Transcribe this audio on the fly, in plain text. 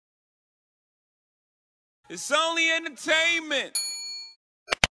It's only entertainment.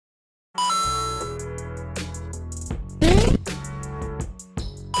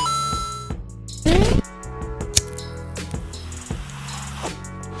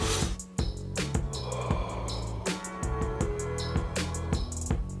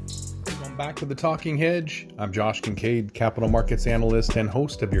 Back to the Talking Hedge. I'm Josh Kincaid, capital markets analyst and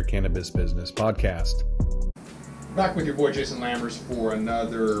host of your Cannabis Business Podcast. Back with your boy Jason Lammers for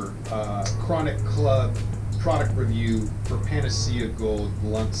another Chronic Club product review for Panacea Gold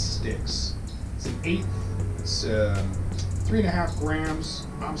Blunt Stix. It's an eighth. It's 3.5 grams.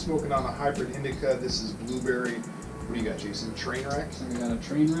 I'm smoking on a hybrid indica. This is blueberry. What do you got, Jason? Train wreck? So we got a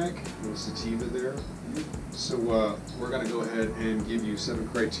train wreck. A little sativa there. So we're going to go ahead and give you 7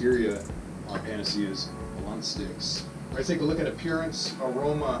 criteria on Panacea's Blunt Stix. We're going to take a look at appearance,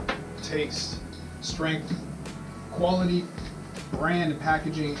 aroma, taste, strength, quality, brand and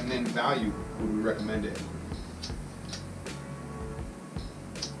packaging, and then value. Would we recommend it?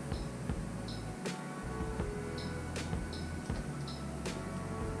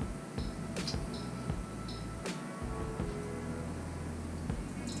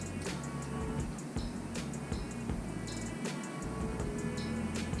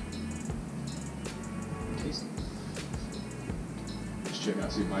 Just check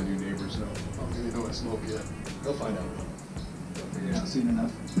out, see if my new neighbors know. I don't really know I smoke yet. They'll find out though. They'll figure it out Soon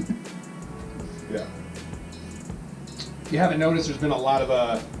enough. Yeah. If you haven't noticed, there's been a lot of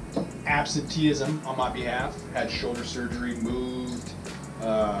absenteeism on my behalf. Had shoulder surgery, moved,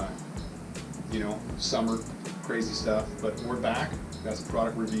 summer, crazy stuff. But we're back. Got some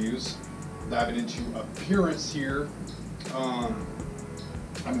product reviews. Diving into appearance here.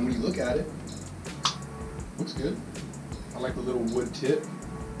 When you look at it, looks good. I like the little wood tip,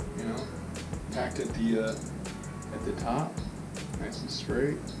 packed at the top, nice and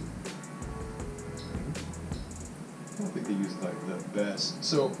straight. I don't think they use like the best.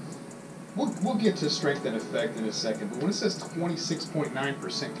 So we'll get to strength and effect in a second, but when it says 26.9%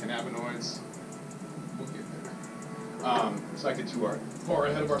 cannabinoids, we'll get there. Let's not get too far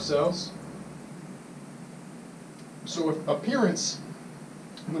ahead of ourselves. So with appearance,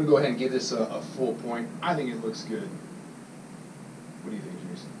 I'm going to go ahead and give this a full point. I think it looks good. What do you think,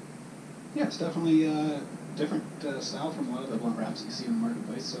 Jason? Yeah, it's definitely different style from a lot of the blunt wraps you see in the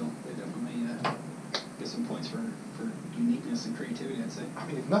marketplace, so they definitely get some points for uniqueness and creativity, I'd say. I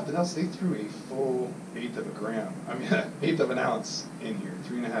mean, if nothing else, they threw a full eighth of a gram. Eighth of an ounce in here,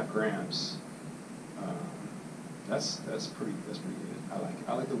 3.5 grams. That's pretty good.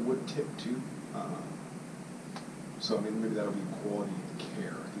 I like the wood tip too. So maybe that'll be quality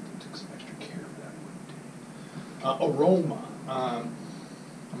care. I think they took some extra care of that wood tip. Aroma.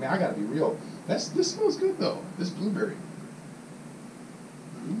 I gotta be real. This smells good though. This blueberry.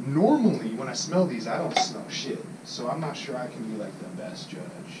 Normally, when I smell these, I don't smell shit. So I'm not sure I can be like the best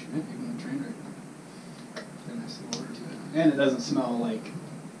judge. Even the train wreck. Got a nice little order to it. And it doesn't smell like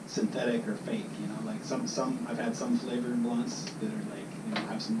synthetic or fake. Like some I've had some flavored blunts that are like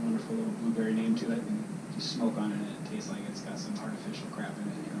have some wonderful little blueberry name to it, and you smoke on it and it tastes like it's got some artificial crap in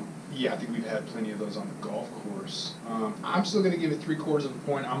it. Yeah, I think we've had plenty of those on the golf course. I'm still going to give it 3/4 of a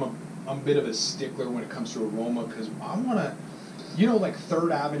point. I'm a bit of a stickler when it comes to aroma because I want to, like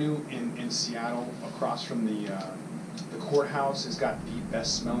 3rd Avenue in Seattle, across from the courthouse, has got the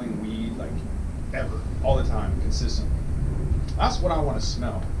best smelling weed like ever, all the time, consistently. That's what I want to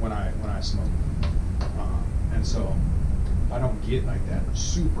smell when I smoke. And so if I don't get like that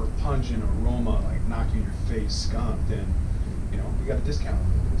super pungent aroma, like knock you in your face skunk, then we got a discount.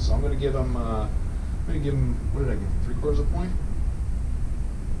 So I'm going to give them, what did I give them? 3/4 of a point?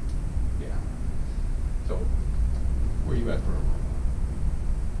 Yeah. So, where are you at for aroma?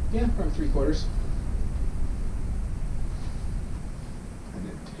 Yeah, probably 3/4. And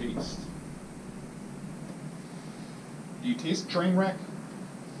then taste. Do you taste train wreck?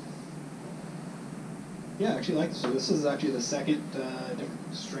 Yeah, I actually like this. So this is actually the second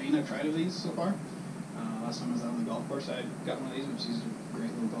different strain I've tried of these so far. Last time I was out on the golf course, I got one of these, which is a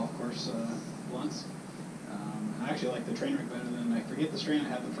great little golf course blunts. I actually like the train wreck better than, I forget the strain I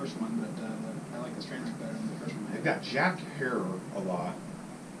had the first one, but I like the train wreck better than the first one. They've got Jack Harrer a lot.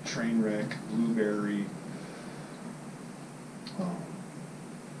 Train wreck, blueberry.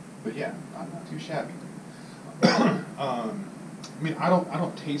 But yeah, I'm not too shabby. I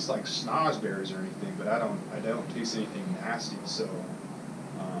don't taste like snozberries or anything, but I don't taste anything nasty. So,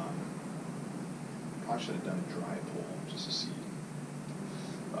 I should have done a dry pull just to see.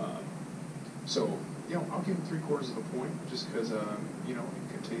 So, I'll give it 3/4 of a point just because, it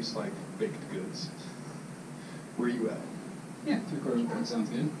can taste like baked goods. Where are you at? Yeah, 3/4 of a point sounds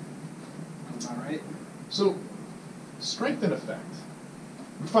good. All right. So, strength and effect.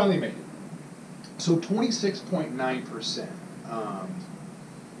 We finally made it. So 26.9%.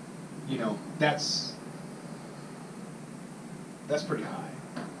 You know, that's pretty high.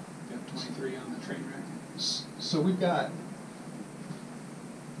 Got 23 on the train rack. So we've got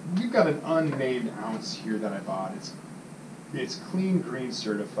an unnamed ounce here that I bought. It's clean green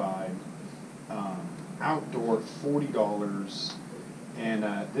certified, outdoor $40, and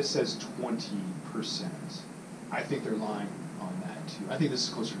this says 20%. I think they're lying on that too. I think this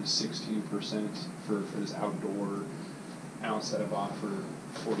is closer to 16% for this outdoor ounce that I bought for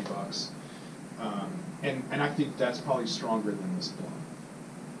 $40. And I think that's probably stronger than this blunt.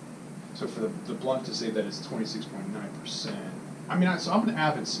 So for the blunt to say that it's 26.9%, I mean, so I'm an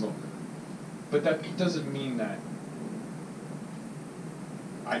avid smoker, but that doesn't mean that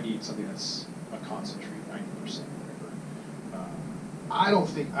I need something that's a concentrate, 90%, whatever. I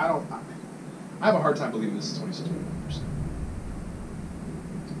have a hard time believing this is 26.9%.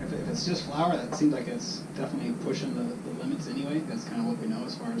 If it's just flower, that seems like it's definitely pushing the limits anyway. That's kind of what we know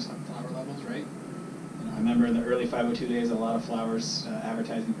as far as flower levels, right? You know, I remember in the early 502 days, a lot of flowers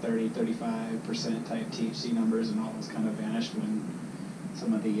advertising 30, 35% type THC numbers, and all those kind of vanished when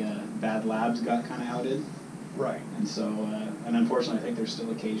some of the bad labs got kind of outed. Right. And so, and unfortunately, I think there's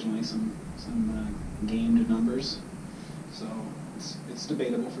still occasionally some gamed numbers. So it's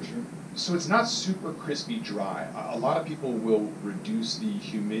debatable for sure. So it's not super crispy dry. A lot of people will reduce the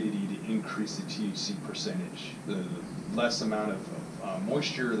humidity to increase the THC percentage. The less amount of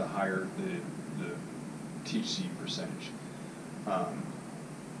moisture, the higher the THC percentage.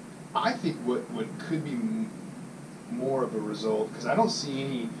 I think what could be more of a result, because I don't see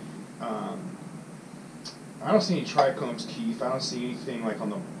any trichomes, keef. I don't see anything like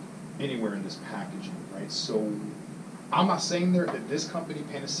anywhere in this packaging, right? So I'm not saying that this company,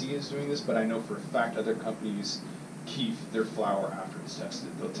 Panacea, is doing this, but I know for a fact other companies keef their flower after it's tested.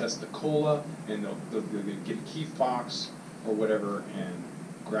 They'll test the cola, and they'll get a keef box or whatever and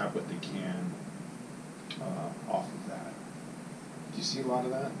grab what they can off of that. Do you see a lot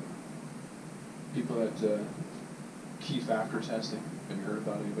of that? People that keef after testing? Have you heard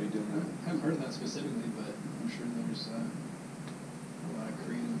about anybody doing that? I haven't heard of that specifically, but I'm sure there's a lot of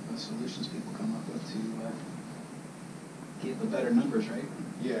creative solutions people come up with to get the better numbers, right?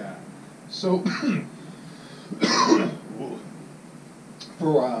 Yeah. So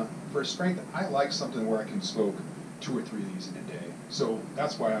for strength, I like something where I can smoke 2 or 3 of these in a day. So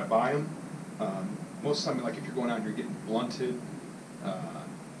that's why I buy them. Most of the time, like if you're going out and you're getting blunted,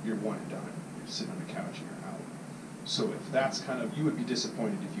 you're one and done. You're sitting on the couch and you're out. So if that's you would be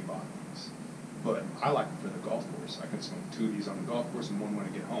disappointed if you bought these. But I like them for the golf course. I can smoke 2 of these on the golf course and one when I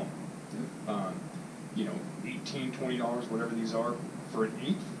get home. You know, $18, $20, whatever these are, for an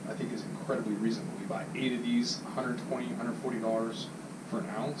eighth, I think is incredibly reasonable. You buy 8 of these, $120, $140 for an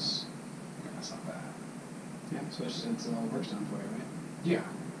ounce. Yeah, that's not bad. Yeah, especially since it all works done for you, right? Yeah.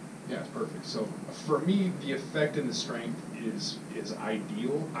 Yeah, it's perfect. So for me, the effect and the strength is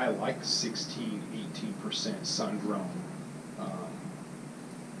ideal. I like 16, 18% sun-grown.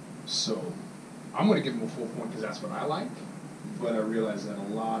 So I'm going to give them a full point because that's what I like. But I realize that a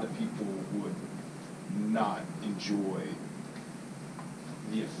lot of people would not enjoy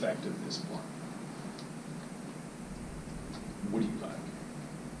the effect of this blunt. What do you like?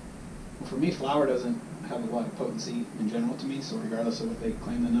 Well, for me, flower doesn't have a lot of potency in general to me, so regardless of what they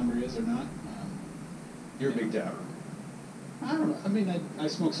claim the number is or not. You're a big dabber. I don't know. I mean, I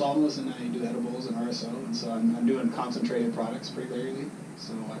smoke solventless and I do edibles and RSO, and so I'm doing concentrated products pretty regularly.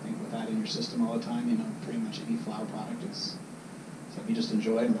 So I think with that in your system all the time, you know, pretty much any flower product is something you just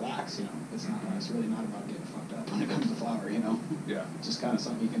enjoy and relax, you know. It's not. It's really not about getting fucked up when it comes to flower, you know. Yeah. It's just kind of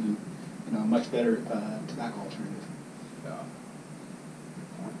something you can, you know, a much better tobacco alternative. Yeah.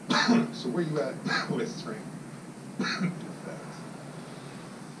 So where you at with strength?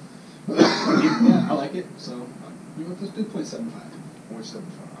 Yeah, I like it. So let's do 0.75.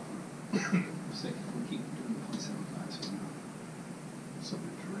 0.75. Sick. We'll keep doing 0.75 for now. Something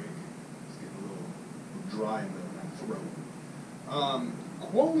to drink. It's getting a little dry in the throat.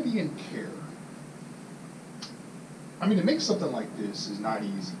 Quality and care. I mean, to make something like this is not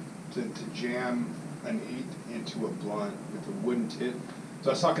easy. To jam an eighth into a blunt with a wooden tip. So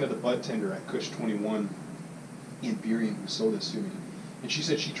I was talking to the bud tender at Kush 21 in Burien who sold this to me. And she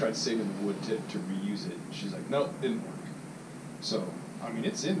said she tried saving the wood tip to reuse it. She's like, nope, didn't work. So, I mean,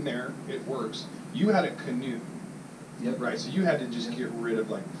 it's in there. It works. You had a canoe. Yep. Right, so you had to just get rid of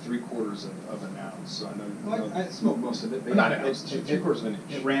like 3/4 of an ounce. So I know. Well, I smoked most of it. But not an ounce, 3/4 of an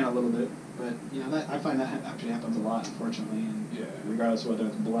inch. It ran a little bit. But you know, that I find that actually happens a lot, unfortunately. And Yeah. regardless of whether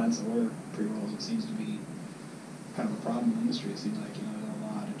it's blunts or pre-rolls, it seems to be kind of a problem in the industry. It seems like, you know, there's a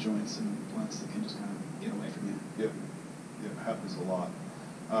lot of joints and blunts that can just kind of get away from you. Yep. Yep, happens a lot.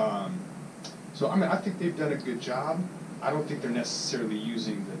 So, I mean, I think they've done a good job. I don't think they're necessarily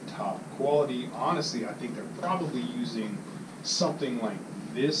using the top quality. Honestly, I think they're probably using something like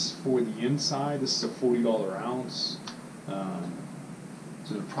this for the inside. This is a $40 ounce.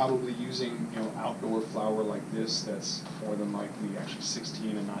 So they're probably using, you know, outdoor flower like this that's more than likely actually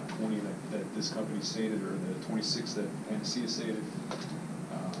 16 and not 20 that this company stated, or the 26 that Panacea stated.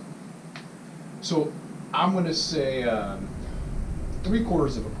 So I'm going to say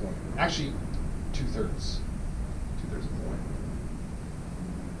 3/4 of a point. Actually, 2/3. 2/3 of a point.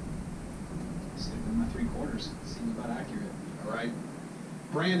 Stick with my 3/4. Seems about accurate. All right.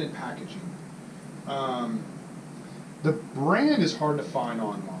 Brand and packaging. The brand is hard to find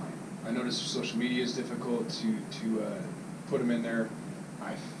online. I notice social media is difficult to put them in there.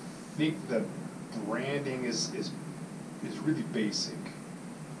 I think the branding is really basic.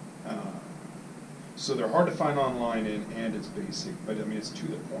 So they're hard to find online and it's basic, but I mean it's to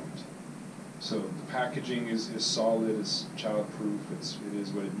the point. So the packaging is solid, it's childproof, it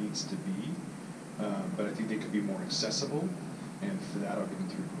is what it needs to be. But I think they could be more accessible, and for that I'll give them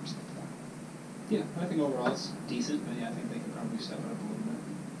 3/4 of the point. Yeah, I think overall it's decent, but yeah, I think they could probably step it up a little bit.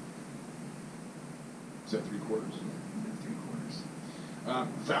 Is that 3/4? Yeah, 3/4.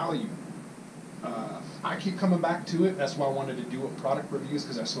 Value. I keep coming back to it. That's why I wanted to do a product reviews,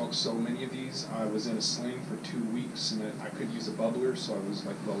 because I smoked so many of these. I was in a sling for 2 weeks, and I could use a bubbler, so I was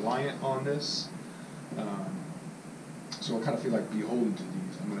like reliant on this. So I kind of feel like beholden to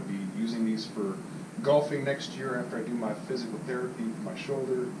these. I'm going to be using these for golfing next year after I do my physical therapy for my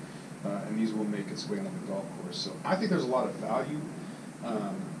shoulder, and these will make its way on the golf course. So I think there's a lot of value.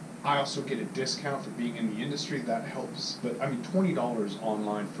 I also get a discount for being in the industry. That helps. But I mean, $20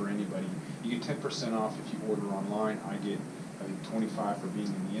 online for anybody. You get 10% off if you order online. I get, I think, 25 for being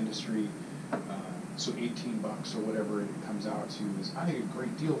in the industry. So $18 or whatever it comes out to is, I think, a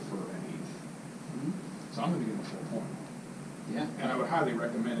great deal for an eighth. Mm-hmm. So I'm going to give them a full point. Yeah. And I would highly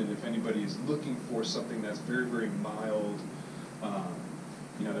recommend it if anybody is looking for something that's very, very mild.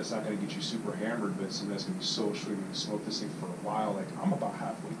 You know, that's not going to get you super hammered, but something that's going to be social. You're going to smoke this thing for a while. Like, I'm about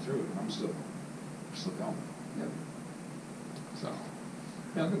halfway through it, and I'm still going. Yep. So,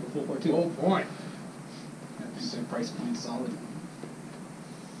 Yeah, I'll give it a full point too. full point. I think the price point's solid.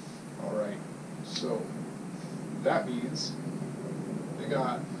 All right. So, that means they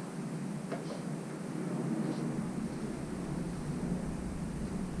got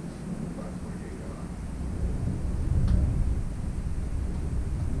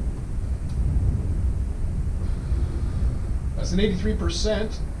that's an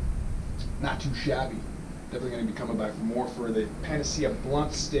 83%. Not too shabby. Definitely going to be coming back for more for the Panacea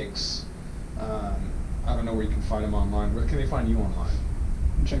Blunt Stix. I don't know where you can find them online. Where can they find you online?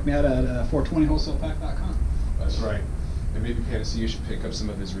 Check me out at 420wholesalepack.com. That's right. And maybe Panacea should pick up some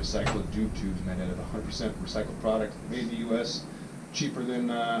of his recycled dupe tubes, made out of 100% recycled product, made in the U.S., cheaper than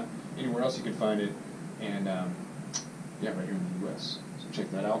anywhere else you can find it, and yeah, right here in the U.S. So check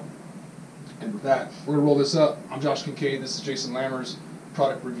that out. And with that, we're gonna roll this up. I'm Josh Kincaid. This is Jason Lammers.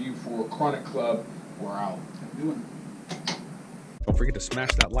 Product review for Chronic Club. We're out. Have a good one. Don't forget to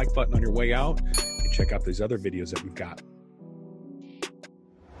smash that like button on your way out and check out these other videos that we've got.